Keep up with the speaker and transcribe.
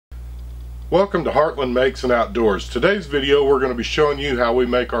Welcome to Heartland Makes and Outdoors. Today's video we're going to be showing you how we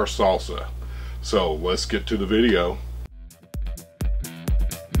make our salsa. So let's get to the video.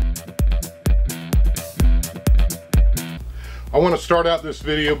 I want to start out this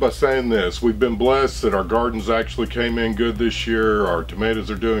video by saying this. We've been blessed that our gardens actually came in good this year. Our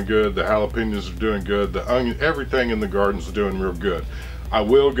tomatoes are doing good, the jalapenos are doing good, the onion, everything in the gardens is doing real good. I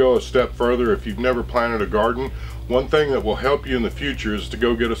will go a step further. If you've never planted a garden, one thing that will help you in the future is to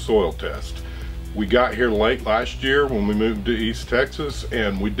go get a soil test. We got here late last year when we moved to East Texas,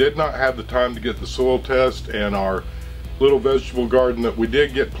 and we did not have the time to get the soil test, and our little vegetable garden that we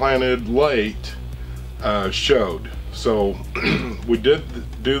did get planted late showed. So we did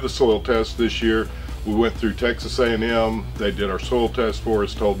do the soil test this year. We went through Texas A&M. They did our soil test for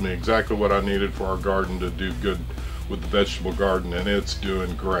us, told me exactly what I needed for our garden to do good with the vegetable garden, and it's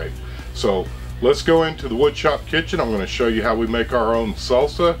doing great. So let's go into the woodshop kitchen. I'm going to show you how we make our own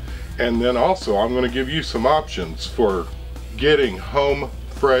salsa, and then also I'm going to give you some options for getting home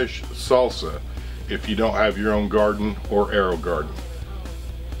fresh salsa if you don't have your own garden or arrow garden.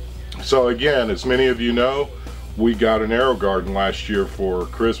 So again, as many of you know, we got an arrow garden last year for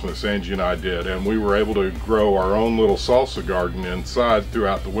Christmas, Angie and I did, and we were able to grow our own little salsa garden inside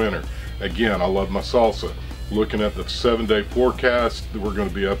throughout the winter. Again, I love my salsa. Looking at the 7-day forecast, we're going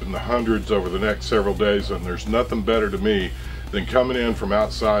to be up in the hundreds over the next several days, and there's nothing better to me than coming in from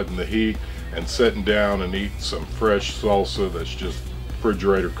outside in the heat and sitting down and eating some fresh salsa that's just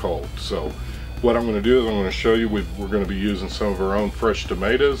refrigerator cold. So what I'm going to do is I'm going to show you, we're going to be using some of our own fresh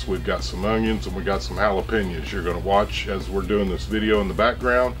tomatoes. We've got some onions and we got some jalapenos. You're going to watch as we're doing this video in the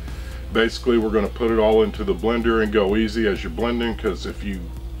background. Basically, we're going to put it all into the blender and go easy as you're blending, because if you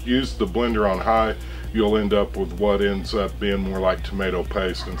use the blender on high, you'll end up with what ends up being more like tomato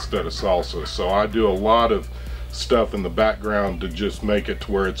paste instead of salsa. So I do a lot of stuff in the background to just make it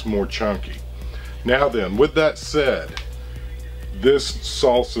to where it's more chunky. Now then, with that said, this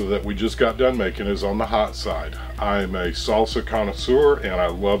salsa that we just got done making is on the hot side. I'm a salsa connoisseur and I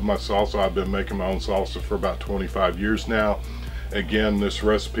love my salsa. I've been making my own salsa for about 25 years now. Again, this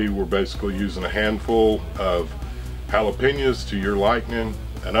recipe, we're basically using a handful of jalapenos to your liking,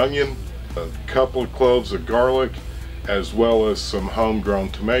 an onion, a couple of cloves of garlic, as well as some homegrown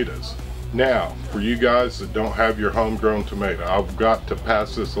tomatoes. Now, for you guys that don't have your homegrown tomato, I've got to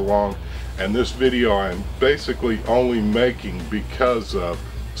pass this along, and this video I'm basically only making because of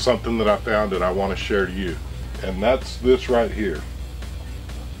something that I found that I want to share to you, and that's this right here.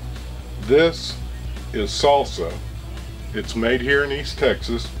 This is salsa. It's made here in East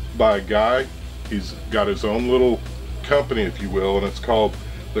Texas by a guy. He's got his own little company, if you will, and it's called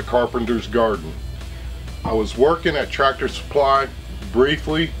the Carpenter's Garden. I was working at Tractor Supply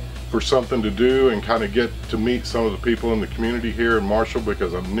briefly for something to do and kind of get to meet some of the people in the community here in Marshall,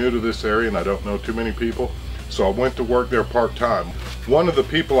 because I'm new to this area and I don't know too many people. So I went to work there part-time. One of the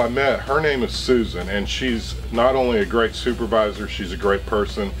people I met, her name is Susan, and she's not only a great supervisor, she's a great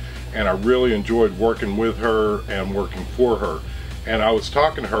person, and I really enjoyed working with her and working for her. And I was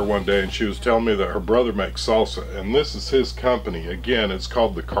talking to her one day and she was telling me that her brother makes salsa, and this is his company. Again, it's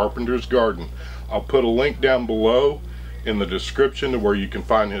called the Carpenter's Garden. I'll put a link down below in the description to where you can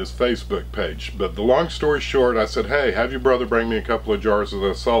find his Facebook page. But the long story short, I said, hey, have your brother bring me a couple of jars of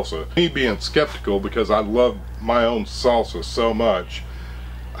this salsa. Me being skeptical, because I love my own salsa so much,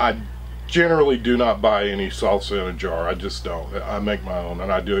 I generally do not buy any salsa in a jar. I just don't. I make my own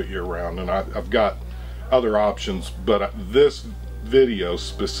and I do it year round, and I've got other options, but this video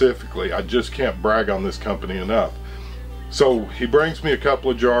specifically, I just can't brag on this company enough. So he brings me a couple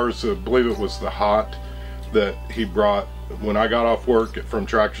of jars. I believe it was the hot that he brought when I got off work from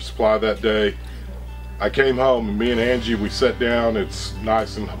Tractor Supply that day. I came home and me and Angie, we sat down. It's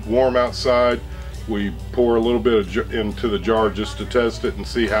nice and warm outside. We pour a little bit into the jar just to test it and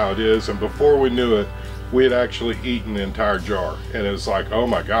see how it is, and before we knew it, we had actually eaten the entire jar, and it's like, oh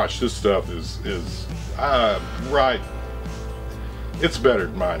my gosh, this stuff is right. It's better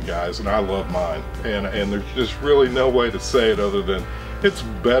than mine, guys, and I love mine, and there's just really no way to say it other than it's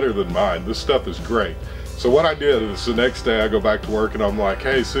better than mine. This stuff is great. So what I did is the next day I go back to work and I'm like,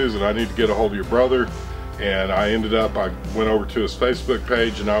 hey Susan, I need to get a hold of your brother, and I went over to his Facebook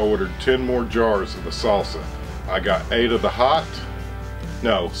page and I ordered 10 more jars of the salsa. I got 6 of the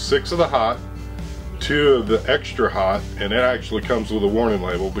hot, 2 of the extra hot, and it actually comes with a warning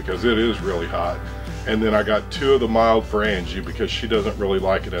label because it is really hot. And then I got 2 of the mild for Angie because she doesn't really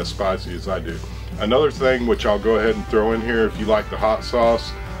like it as spicy as I do. Another thing which I'll go ahead and throw in here, if you like the hot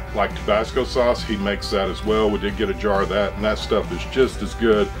sauce, like Tabasco sauce, he makes that as well. We did get a jar of that, and that stuff is just as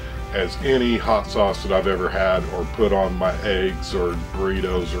good as any hot sauce that I've ever had or put on my eggs or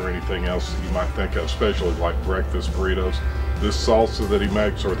burritos or anything else that you might think of, especially like breakfast burritos. This salsa that he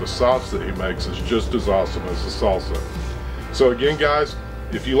makes, or the sauce that he makes, is just as awesome as the salsa. So again, guys,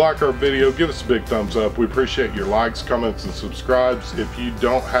 if you like our video, give us a big thumbs up. We appreciate your likes, comments, and subscribes. If you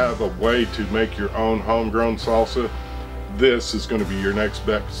don't have a way to make your own homegrown salsa, this is going to be your next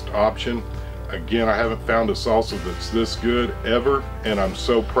best option. Again, I haven't found a salsa that's this good ever, and I'm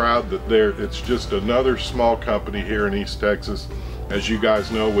so proud that it's just another small company here in East Texas. As you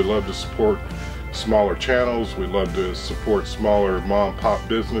guys know, we love to support smaller channels. We love to support smaller mom and pop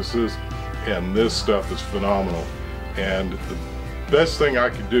businesses, and this stuff is phenomenal. And the best thing I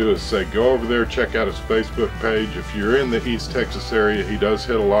could do is say, go over there, check out his Facebook page. If you're in the East Texas area, he does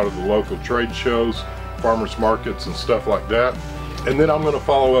hit a lot of the local trade shows, farmers markets, and stuff like that. And then I'm going to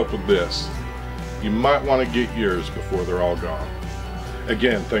follow up with this. You might want to get yours before they're all gone.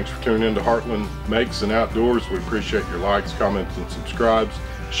 Again, thanks for tuning in to Heartland Makes and Outdoors. We appreciate your likes, comments, and subscribes.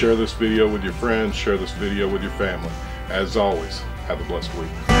 Share this video with your friends. Share this video with your family. As always, have a blessed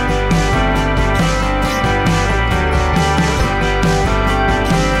week.